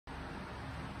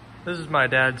This is my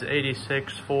dad's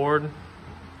 86 Ford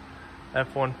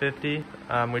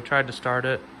F-150. We tried to start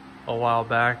it a while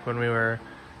back when we were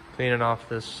cleaning off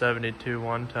this 72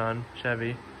 one-ton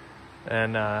Chevy,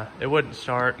 and it wouldn't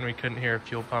start, and we couldn't hear a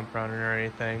fuel pump running or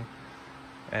anything.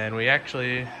 And we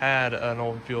actually had an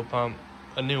old fuel pump,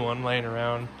 a new one, laying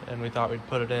around, and we thought we'd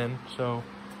put it in. So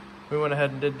we went ahead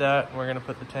and did that, and we're gonna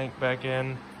put the tank back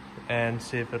in and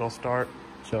see if it'll start.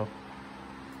 So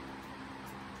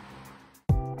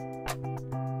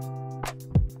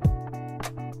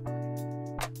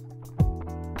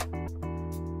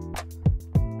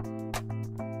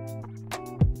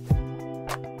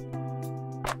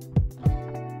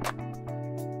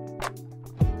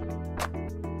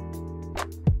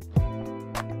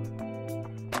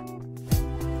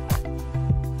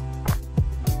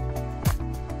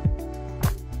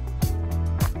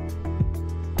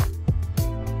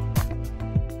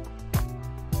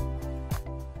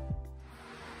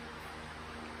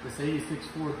this 86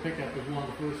 Ford pickup was one of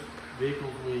the first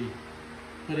vehicles we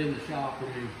put in the shop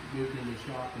when we moved into the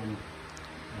shop in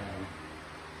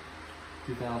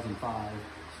 2005.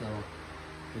 So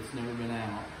it's never been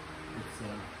out.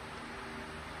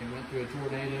 It went through a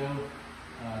tornado.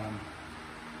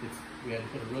 We had to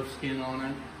put a roof skin on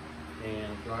it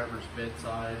and driver's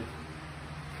bedside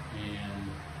and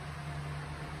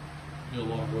do a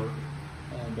lot of work.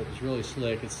 But it's really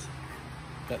slick. It's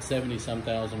got 70-some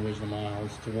thousand original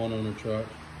miles. It's a one-owner truck,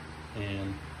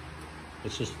 and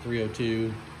it's just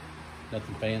 302,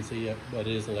 nothing fancy, but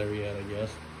it is a Lariat, I guess.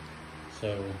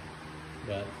 So,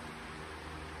 but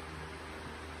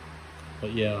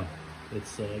yeah,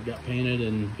 it's got painted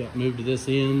and got moved to this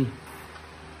end.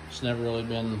 It's never really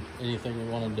been anything we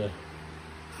wanted to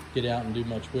get out and do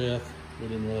much with. We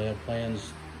didn't really have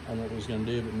plans on what we was going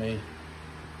to do, but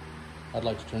I'd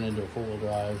like to turn it into a four-wheel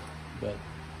drive, but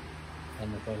I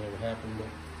don't know if that'll ever happen,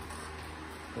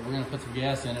 but we're gonna put some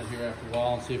gas in it here after a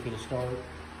while and see if it'll start,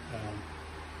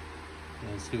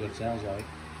 and see what it sounds like.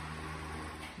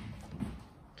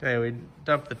 okay, we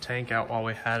dumped the tank out while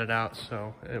we had it out,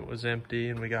 so it was empty,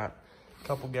 and we got a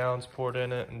couple gallons poured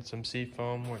in it and some sea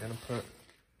foam. We're gonna put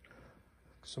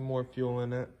some more fuel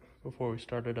in it before we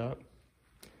start it up.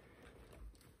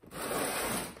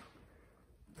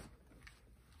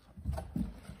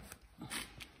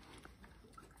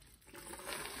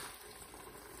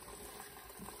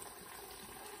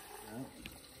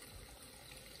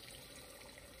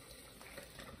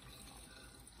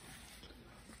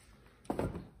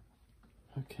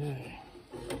 Okay.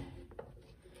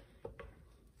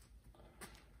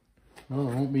 Well,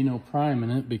 there won't be no prime in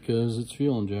it because it's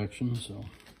fuel injection, so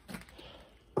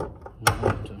I'll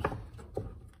have to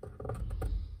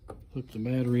hook the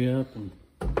battery up and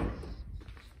Get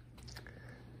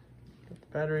the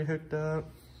battery hooked up.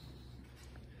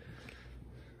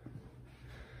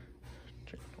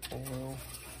 Check the oil.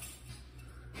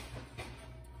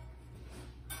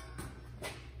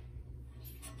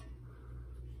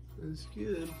 It's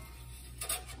good.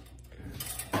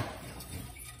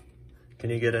 Can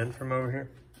you get in from over here?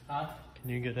 Huh? Can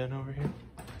you get in over here?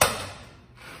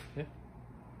 Yeah.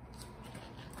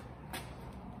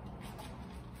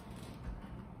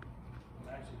 I'm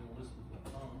actually going to listen to the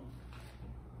phone.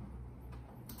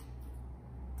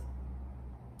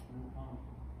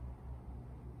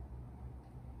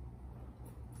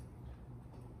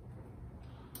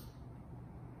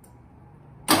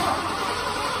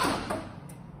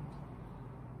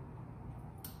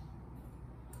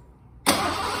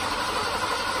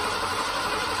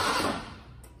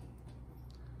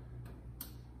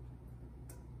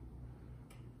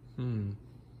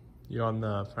 You on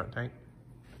the front tank?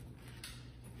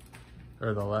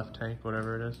 Or the left tank,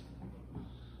 whatever it is?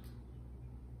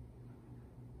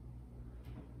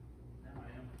 Now I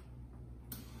am.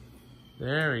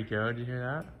 There we go. Did you hear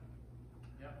that?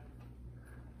 Yep.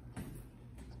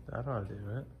 That ought to do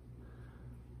it.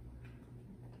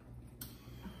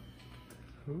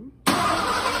 Ooh.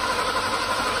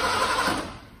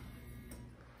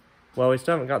 Well, we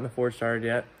still haven't gotten the Ford started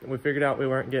yet. We figured out we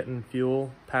weren't getting fuel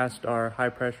past our high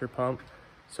pressure pump,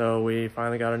 so we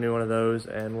finally got a new one of those,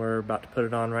 and we're about to put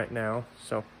it on right now.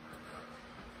 So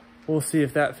we'll see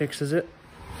if that fixes it.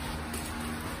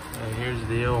 And here's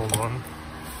the old one.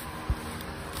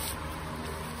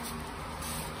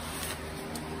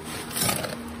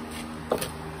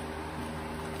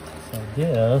 So I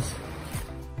guess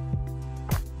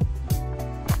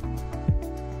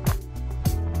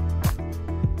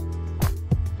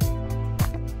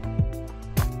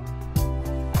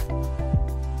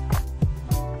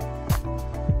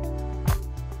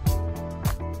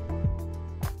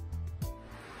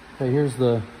Okay,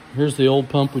 here's the old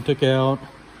pump we took out.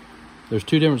 There's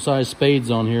two different size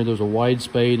spades on here. There's a wide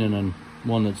spade and then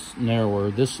one that's narrower.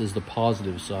 This is the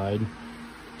positive side.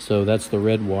 So that's the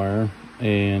red wire.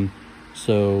 And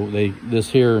so this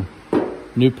here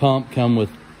new pump come with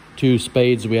two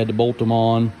spades. We had to bolt them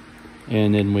on,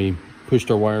 and then we pushed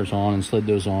our wires on and slid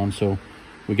those on. So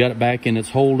we got it back in its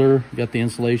holder, got the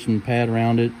insulation pad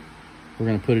around it. We're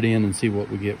gonna put it in and see what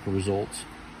we get for results.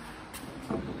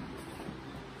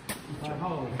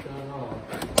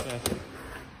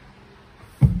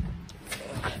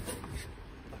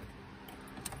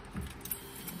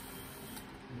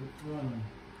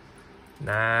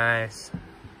 Nice.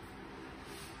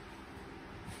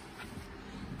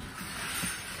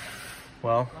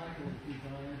 Well,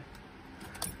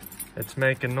 it's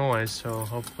making noise, so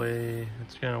hopefully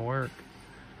it's gonna work.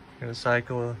 I'm gonna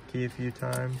cycle a key a few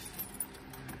times.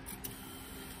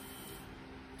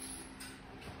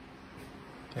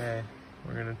 Okay,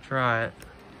 we're gonna try it.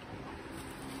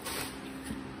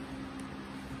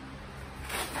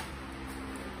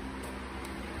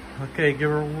 Okay, give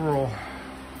her a whirl.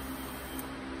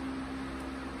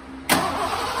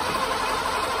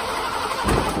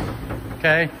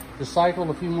 Okay, just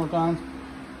cycled a few more times.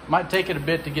 Might take it a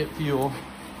bit to get fuel.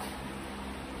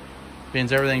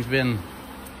 Means everything's been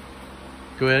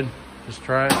good. Just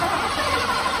try it.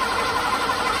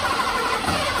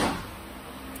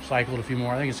 Cycled a few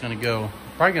more. I think it's gonna go.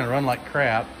 Probably gonna run like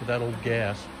crap with that old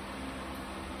gas.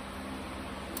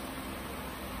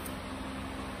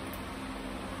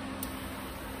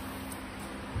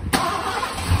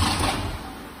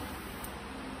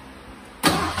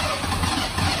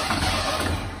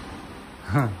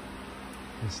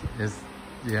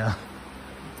 Yeah.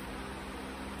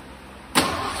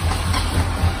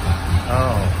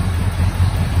 Oh.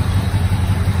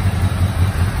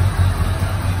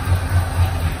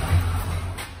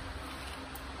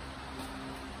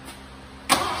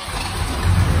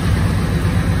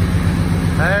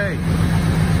 Hey.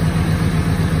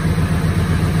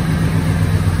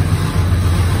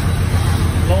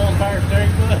 Low on power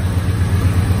steering foot.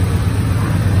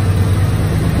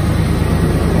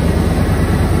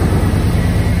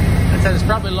 I said it's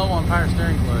probably low on power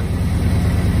steering fluid.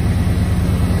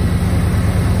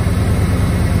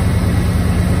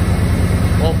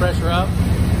 Oil pressure up.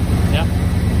 Yep.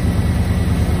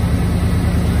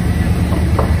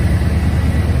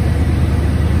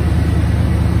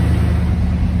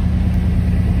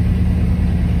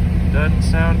 Doesn't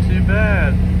sound too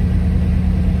bad.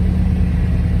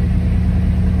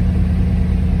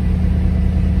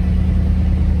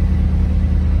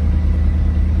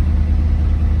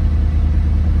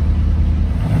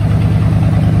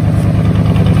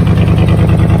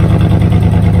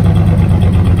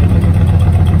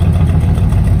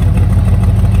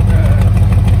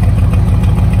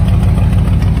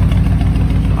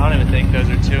 Those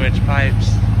are 2-inch pipes.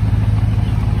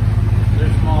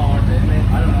 They're small, aren't they?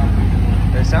 I don't know.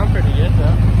 They sound pretty good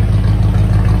though.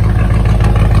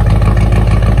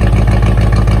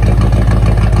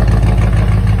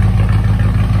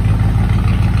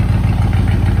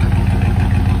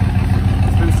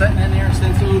 It's been sitting in here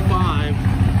since 05,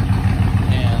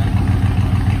 and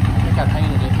I think I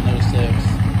painted it in 06,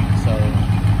 so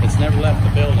it's never left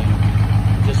the building.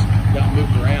 It just got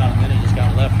moved around, and then it just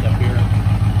got left up here.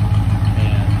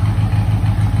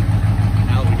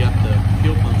 We got the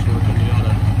fuel pumps working, we ought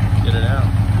to Get it out.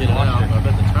 get it out. I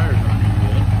bet the tires running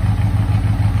good.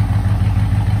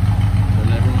 They're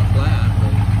never went flat,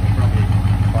 but they're probably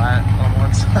Flat on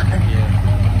one side. yeah.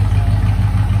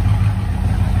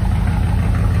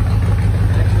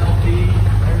 XLT,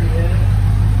 there it is.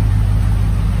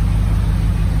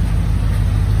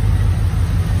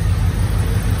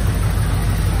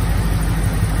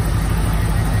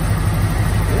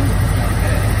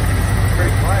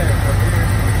 Pretty quiet up here.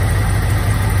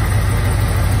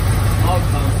 Log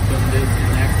pump been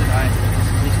disconnected.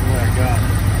 This is what I got.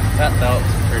 That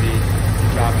belt's pretty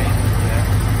choppy. Yeah.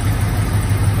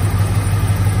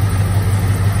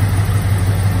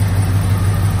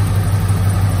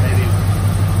 Maybe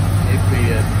if we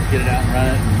get it out and run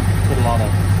it and put a lot of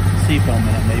seafoam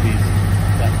in it, maybe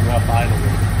that rough idle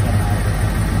will come out of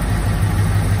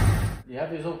it. You have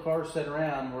these old cars sit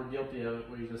around, we're guilty of it.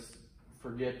 We just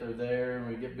forget they're there and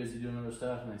we get busy doing other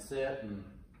stuff and they sit, and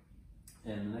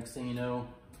the next thing you know,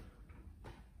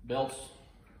 belts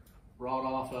rot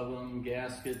off of them,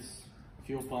 gaskets,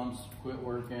 fuel pumps quit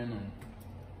working,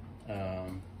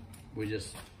 and we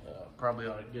just probably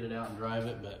ought to get it out and drive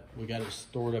it, but we got it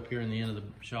stored up here in the end of the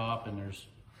shop, and there's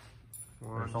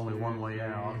only one way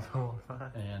out.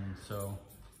 And so,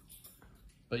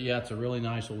 but yeah, it's a really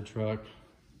nice old truck.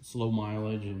 It's low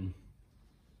mileage, and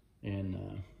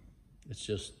it's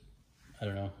just, I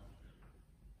don't know.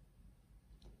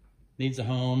 Needs a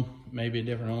home, maybe a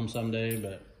different home someday,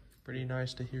 but Pretty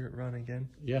nice to hear it run again.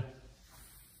 yeah.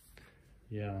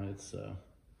 Yeah, it's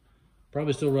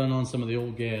probably still running on some of the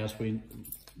old gas. We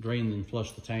drained and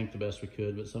flushed the tank the best we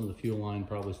could, but some of the fuel line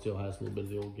probably still has a little bit of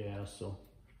the old gas, so,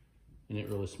 and it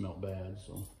really smelled bad,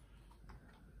 so.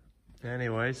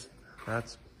 Anyways,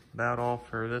 that's about all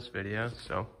for this video,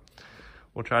 so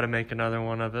we'll try to make another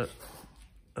one of it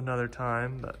another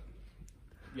time, but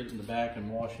Get it in the back and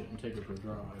wash it and take it for a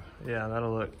drive. yeah,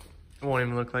 that'll look, it won't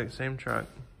even look like the same truck.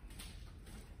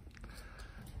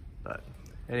 But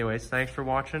anyways, thanks for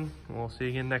watching. We'll see you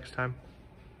again next time.